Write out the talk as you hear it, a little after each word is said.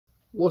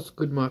What's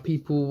good, my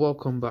people?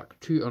 Welcome back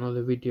to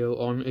another video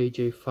on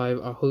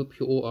AJ5. I hope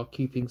you all are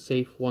keeping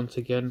safe once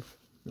again.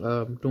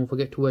 Don't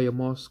forget to wear your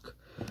mask,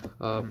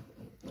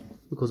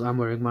 because I'm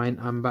wearing mine.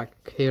 I'm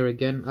back here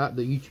again at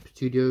the YouTube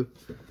studio.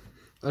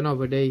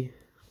 Another day,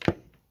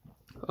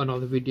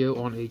 another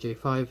video on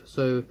AJ5.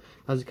 So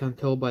as you can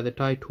tell by the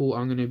title,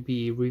 I'm going to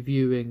be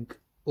reviewing,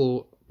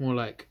 or more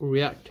like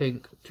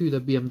reacting to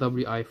the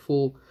BMW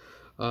i4.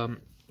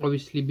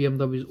 Obviously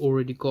BMW's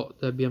already got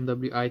the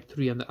BMW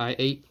i3 and the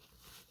i8,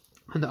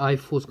 and the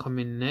i4's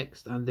coming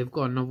next, and they've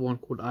got another one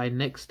called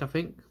iNext, I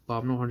think, but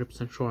I'm not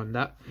 100% sure on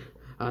that.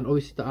 And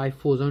obviously the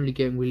i4 is only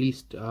getting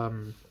released at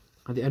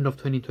the end of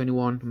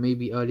 2021,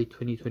 maybe early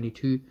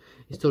 2022.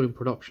 It's still in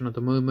production at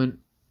the moment.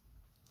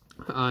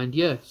 And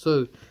yeah,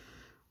 so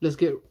let's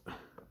get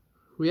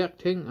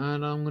reacting,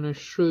 and I'm gonna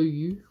show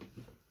you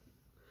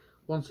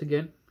once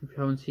again, if you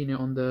haven't seen it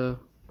on the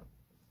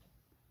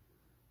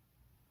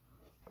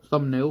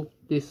thumbnail,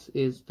 this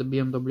is the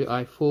BMW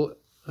i4,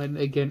 and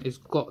again it's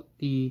got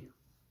the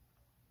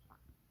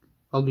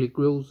ugly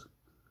grills.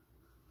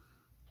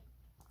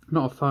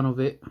 Not a fan of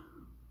it,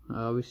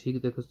 obviously,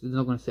 because it's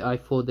not going to say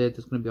i4 there.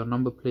 There's going to be a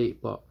number plate,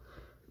 but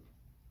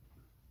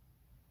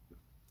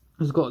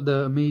it's got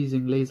the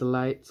amazing laser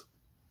lights,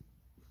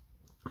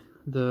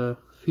 the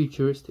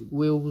futuristic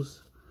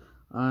wheels,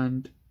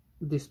 and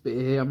this bit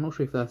here, I'm not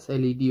sure if that's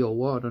LED or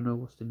what. I don't know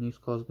what's the news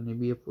car is going to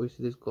be.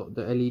 Obviously it's got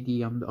the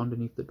LED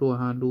underneath the door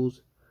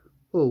handles.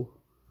 Oh,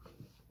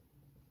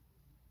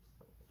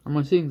 am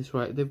I seeing this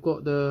right? They've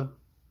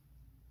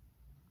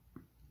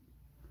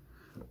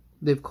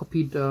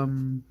copied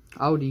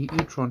Audi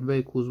e-tron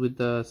vehicles with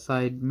the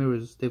side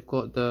mirrors. They've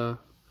got the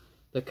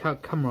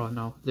camera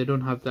now. They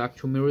don't have the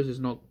actual mirrors. It's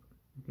not,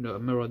 you know, a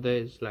mirror there.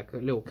 It's like a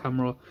little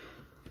camera.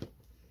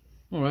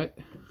 All right,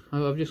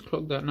 I've just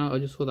clocked that now. I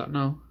just saw that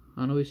now.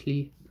 And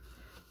obviously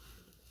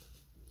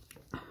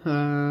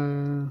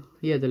yeah,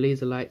 the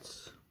laser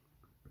lights,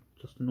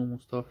 just the normal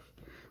stuff.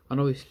 And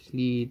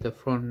obviously the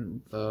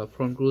front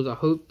grills. I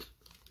hope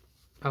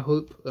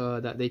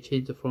that they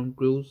change the front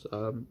grills.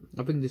 I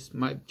think this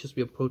might just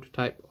be a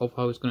prototype of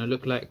how it's going to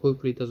look like.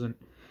 Hopefully it doesn't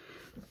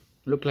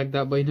look like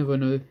that, but you never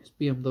know. It's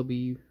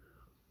BMW.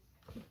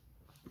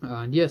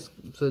 And yes,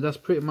 so that's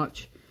pretty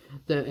much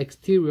the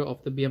exterior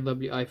of the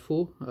BMW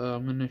i4.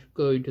 I'm going to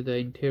go into the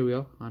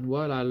interior, and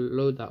while I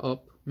load that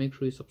up, make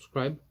sure you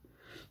subscribe.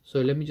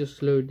 So let me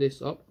just load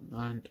this up,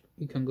 and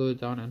you can go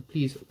down and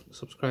please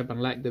subscribe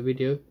and like the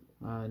video.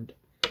 And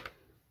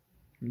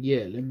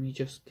yeah, let me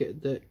just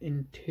get the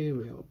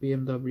interior,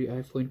 BMW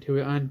i4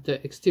 interior, and the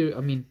exterior.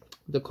 I mean,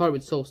 the car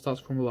itself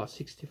starts from about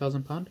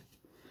 £60,000,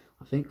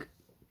 I think.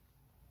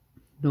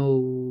 No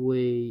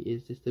way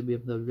is this the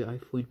BMW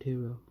i4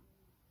 interior.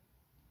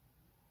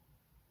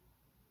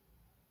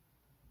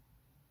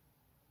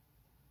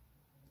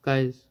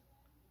 Guys,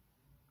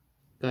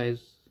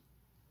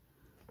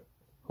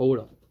 hold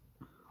up,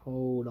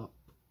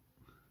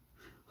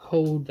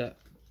 hold that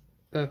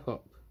F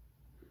up.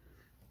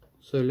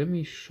 So let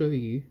me show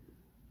you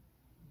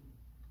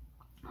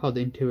how the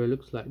interior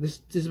looks like.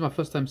 This is my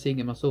first time seeing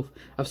it myself.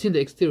 I've seen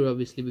the exterior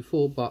obviously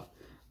before, but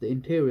the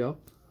interior,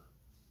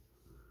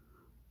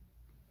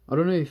 I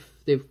don't know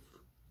if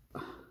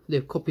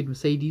they've copied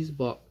Mercedes,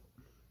 but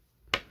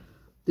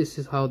this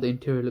is how the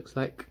interior looks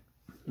like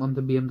on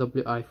the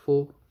BMW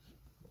i4.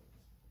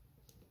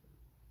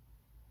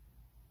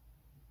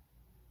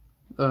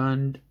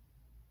 And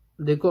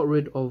they got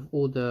rid of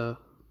all the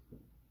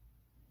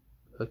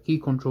key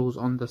controls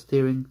on the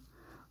steering.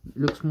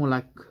 It looks more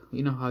like,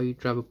 you know how you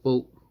drive a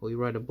boat or you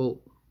ride a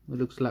boat. It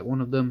looks like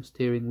one of them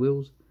steering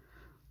wheels.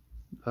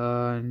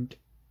 And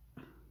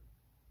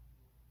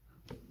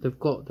they've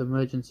got the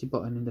emergency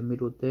button in the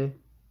middle there.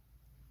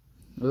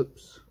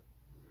 Oops,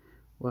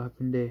 what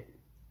happened there?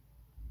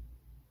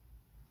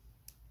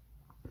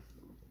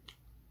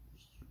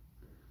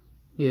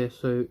 Yeah,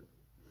 so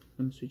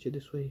let me switch it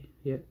this way.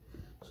 Yeah,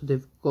 so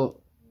they've got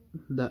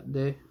that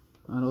there,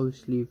 and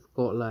obviously you've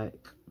got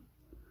like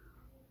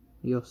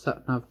your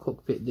sat nav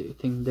cockpit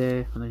thing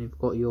there, and then you've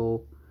got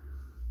your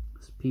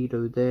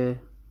speedo there,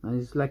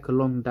 and it's like a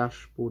long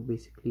dashboard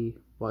basically,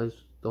 but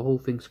it's the whole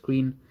thing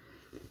screen.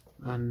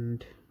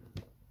 And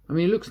I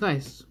mean, it looks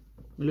nice.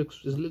 It looks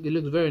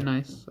very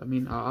nice. I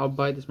mean, I'll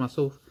buy this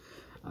myself.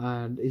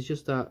 And it's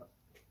just that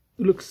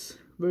it looks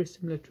very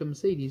similar to a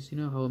Mercedes. You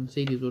know how a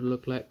Mercedes would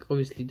look like.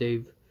 Obviously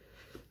they've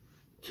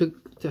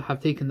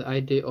taken the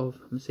idea of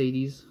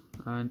Mercedes,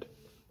 and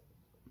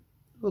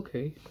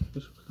okay,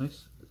 this looks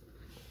nice.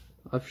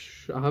 I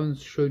haven't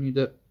shown you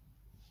the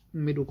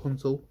middle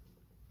console.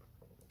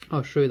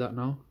 I'll show you that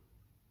now.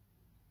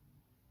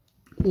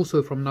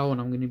 Also, from now on,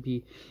 I'm going to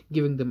be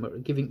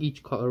giving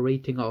each car a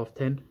rating out of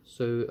 10.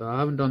 So I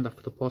haven't done that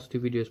for the past two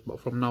videos,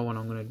 but from now on,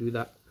 I'm going to do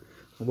that.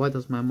 Why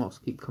does my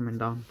mask keep coming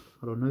down?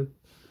 I don't know.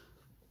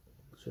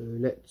 So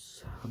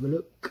let's have a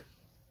look.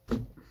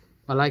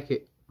 I like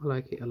it. I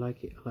like it. I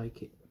like it. I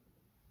like it.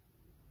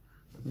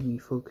 Let me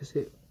focus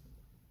it.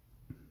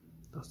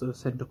 That's the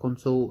center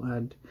console,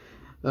 and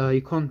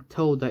you can't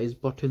tell that it's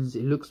buttons.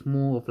 It looks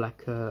more of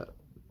like a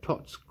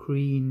touch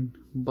screen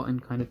button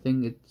kind of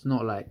thing. It's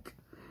not like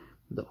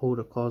the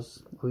older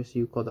cars. Obviously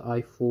you've got the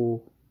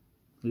i4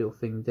 little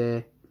thing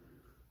there.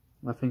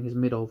 I think it's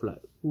made of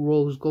like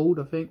rose gold.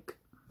 I think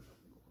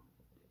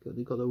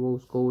you got the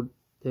rose gold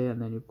there,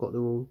 and then you've got the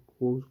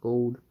rose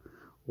gold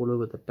all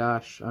over the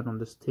dash and on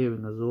the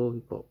steering as well.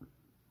 You've got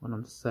one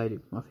on the side.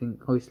 I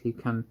think obviously you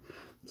can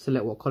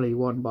select what color you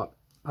want, but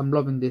I'm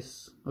loving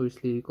this.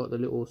 Obviously you got the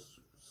little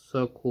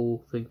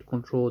circle thing to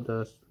control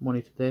the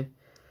monitor there,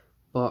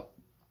 but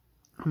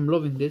I'm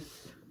loving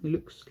this. It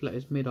looks like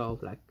it's made out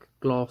of like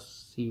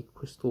glassy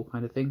crystal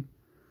kind of thing.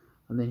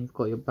 And then you've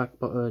got your back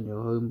button,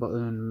 your home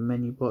button,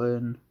 menu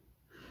button.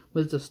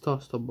 Where's the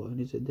start stop button?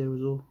 Is it there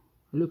as well?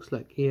 It looks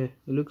like here.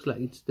 It looks like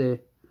it's there.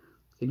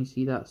 Can you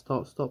see that?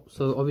 Start stop.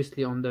 So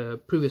obviously on the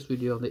previous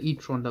video on the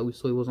e-tron that we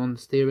saw, it was on the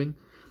steering,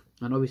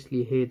 and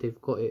obviously here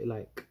they've got it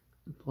like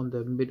on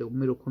the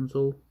middle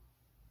console,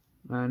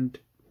 and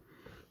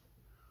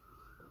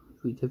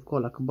they've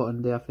got like a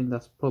button there. I think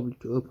that's probably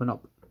to open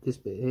up this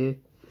bit here.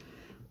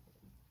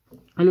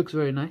 It looks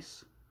very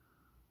nice.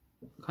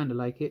 Kind of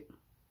like it.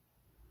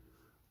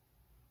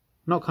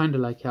 Not kind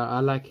of like it. I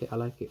like it. I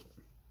like it.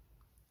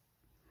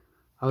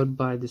 I would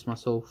buy this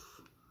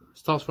myself.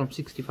 Starts from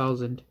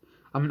 60,000.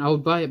 I mean, I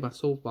would buy it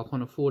myself, but I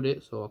can't afford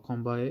it, so I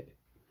can't buy it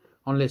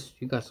unless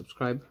you guys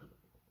subscribe.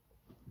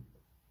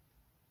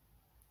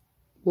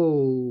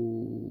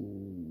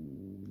 Whoa!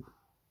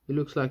 It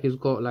looks like it's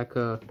got like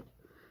a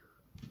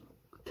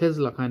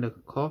Tesla kind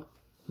of car,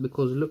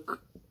 because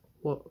look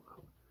what,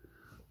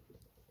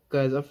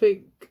 guys. I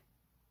think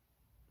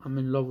I'm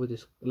in love with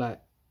this. Like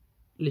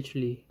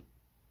literally,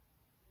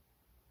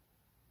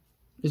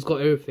 it's got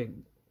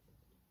everything.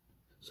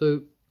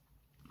 So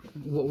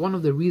one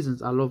of the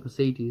reasons I love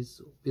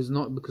Mercedes is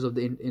not because of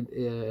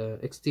the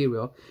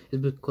exterior,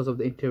 it's because of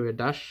the interior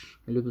dash.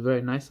 It looks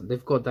very nice, and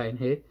they've got that in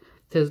here.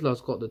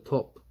 Tesla's got the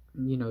top,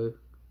 you know,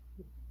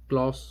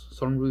 glass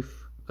sunroof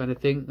kind of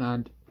thing,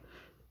 and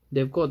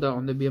they've got that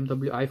on the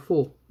BMW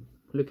i4.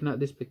 Looking at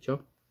this picture,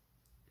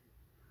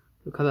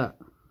 look at that.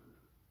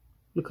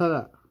 Look at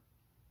that.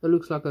 That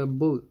looks like a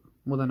boat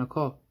more than a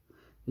car.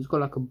 It's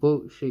got like a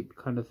boat shaped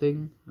kind of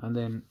thing, and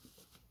then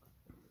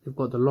they've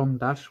got the long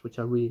dash, which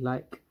I really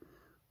like.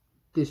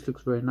 This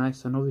looks very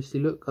nice, and obviously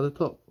look at the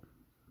top.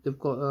 They've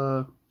got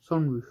a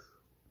sunroof.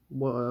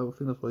 What I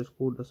think that's what it's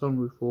called, a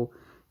sunroof, or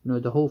you know,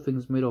 the whole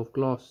thing's made of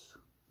glass.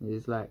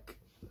 It's like,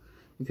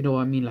 if you know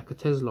what I mean, like a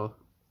Tesla.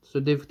 So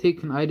they've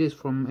taken ideas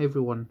from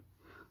everyone.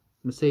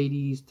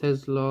 Mercedes,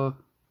 Tesla,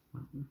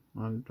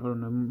 I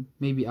don't know,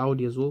 maybe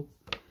Audi as well.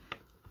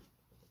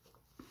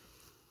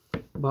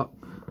 But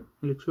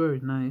it looks very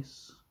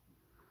nice.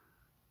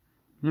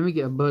 Let me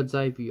get a bird's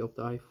eye view of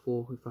the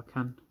i4 if I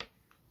can.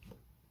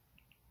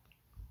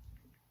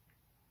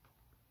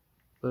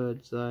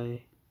 Bird's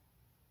eye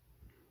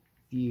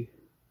view.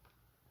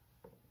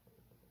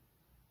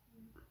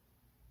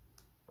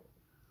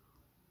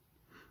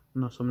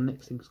 No, some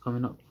next things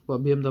coming up.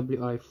 But BMW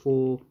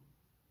i4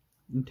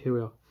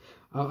 interior.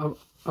 I'm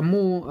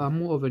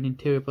more of an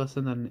interior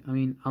person than, I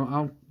mean,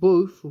 I'm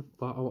both,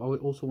 but I would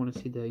also want to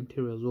see the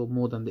interior as well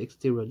more than the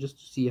exterior, just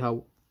to see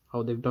how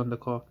they've done the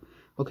car.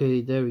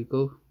 Okay, there we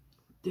go.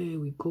 There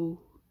we go.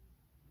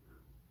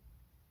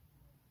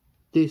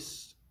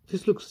 This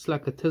looks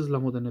like a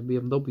Tesla more than a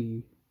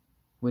BMW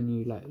when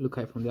you like look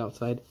at it from the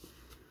outside.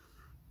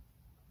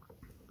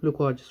 Look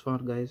what I just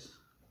found, guys.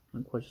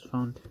 Look what I just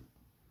found.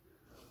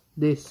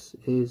 This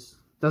is,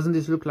 doesn't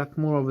this look like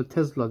more of a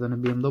Tesla than a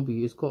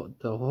BMW? It's got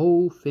the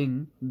whole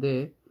thing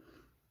there.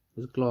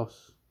 It's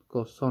glass. It's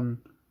got sun.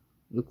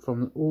 Look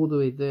from all the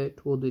way there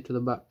to all the way to the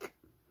back.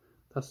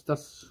 That's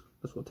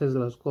what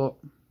Tesla's got.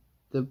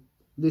 The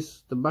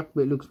back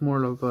bit looks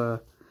more of a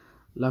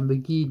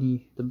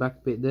Lamborghini. The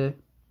back bit there,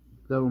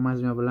 that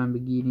reminds me of a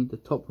Lamborghini. The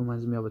top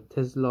reminds me of a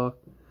Tesla.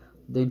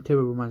 The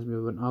interior reminds me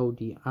of an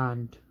Audi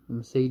and a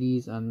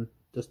Mercedes, and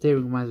the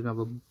steering reminds me of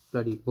a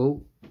bloody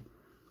boat.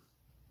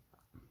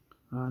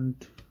 And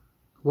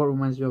what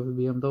reminds me of a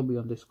BMW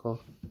on this car?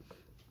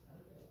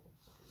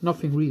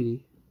 Nothing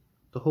really.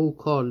 The whole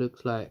car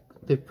looks like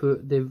they've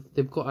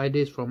got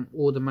ideas from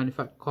all the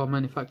car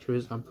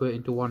manufacturers and put it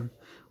into one,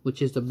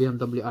 which is the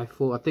BMW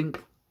i4. I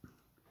think,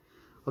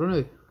 I don't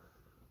know,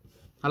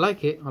 I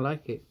like it. I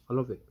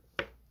love it.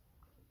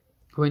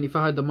 I mean, if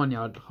I had the money,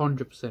 I'd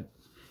 100%.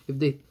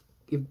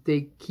 If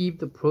they keep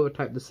the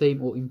prototype the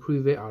same or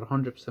improve it, I'd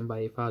 100% buy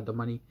it if I had the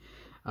money.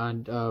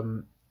 And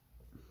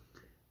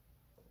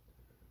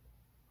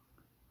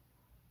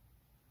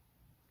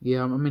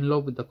yeah, I'm in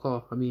love with the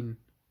car. I mean,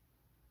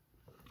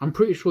 I'm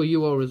pretty sure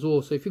you are as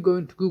well. So if you go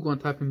into Google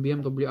and type in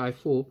BMW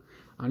i4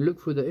 and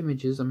look through the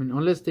images, I mean,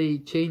 unless they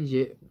change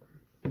it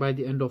by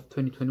the end of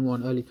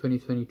 2021, early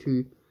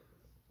 2022,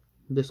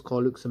 this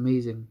car looks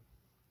amazing.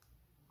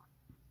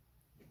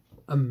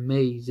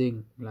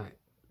 Amazing. Like,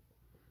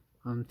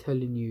 I'm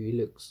telling you, it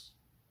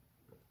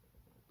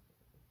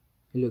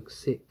looks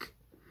sick.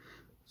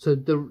 So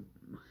the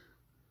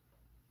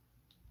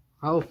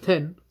out of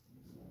 10,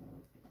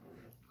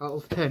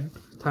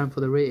 time for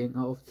the rating.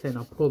 Out of 10,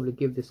 I'll probably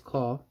give this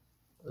car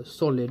a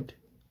solid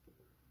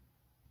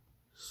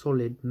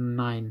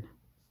 9.9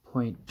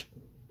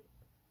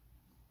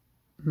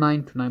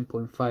 to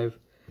 9.5,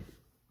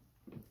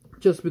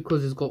 just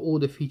because it's got all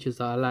the features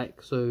that I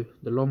like. So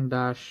the long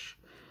dash,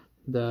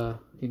 the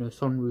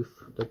sunroof,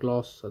 the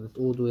glass, and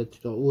all the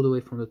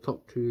way from the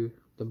top to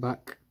the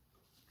back,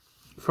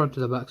 front to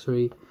the back,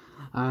 sorry.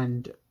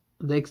 And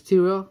the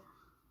exterior,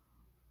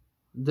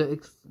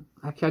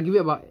 actually I'll give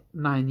it about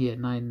 9, yeah,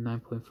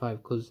 9.5,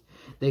 because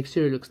the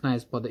exterior looks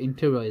nice, but the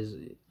interior is,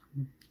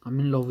 I'm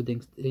in love with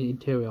the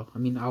interior. I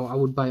mean, I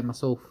would buy it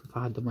myself if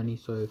I had the money.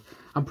 So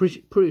I'm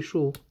pretty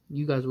sure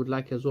you guys would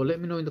like it as well.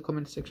 Let me know in the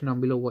comment section down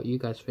below what you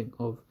guys think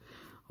of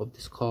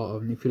this car,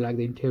 and if you like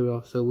the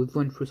interior. So we've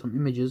went through some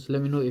images.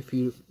 Let me know if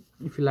you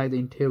like the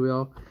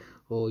interior,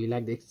 or you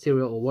like the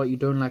exterior, or what you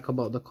don't like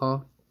about the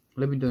car.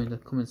 Let me know in the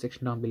comment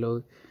section down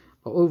below.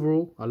 But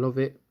overall, I love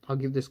it. I'll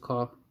give this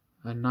car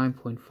a 9 to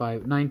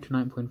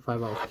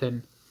 9.5 out of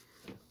 10.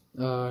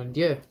 And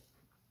yeah,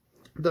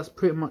 that's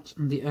pretty much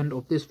the end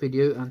of this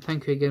video. And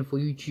thank you again for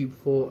YouTube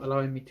for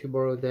allowing me to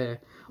borrow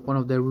one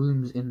of their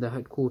rooms in the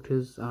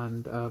headquarters.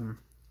 And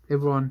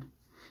everyone,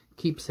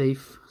 keep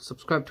safe,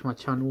 subscribe to my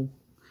channel,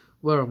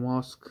 wear a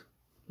mask,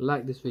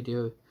 like this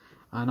video,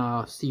 and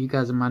I'll see you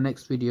guys in my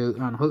next video.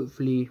 And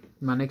hopefully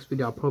my next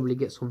video I'll probably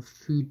get some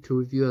food to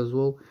review as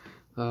well.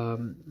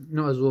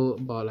 Not as well,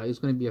 but like, it's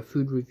going to be a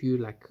food review,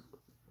 like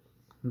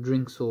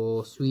drinks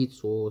or sweets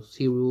or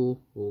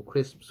cereal or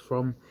crisps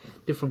from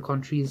different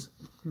countries.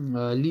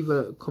 Leave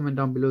a comment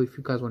down below if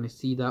you guys want to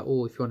see that,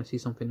 or if you want to see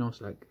something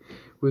else like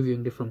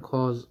reviewing different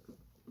cars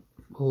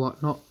or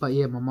whatnot. But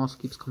yeah, my mask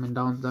keeps coming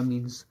down. That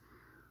means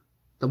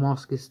the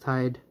mask is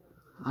tired,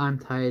 I'm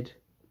tired.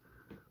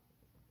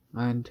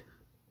 And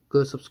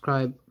go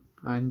subscribe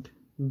and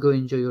go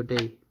enjoy your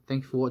day.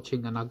 Thank you for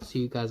watching, and I'll see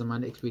you guys in my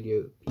next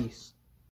video. Peace.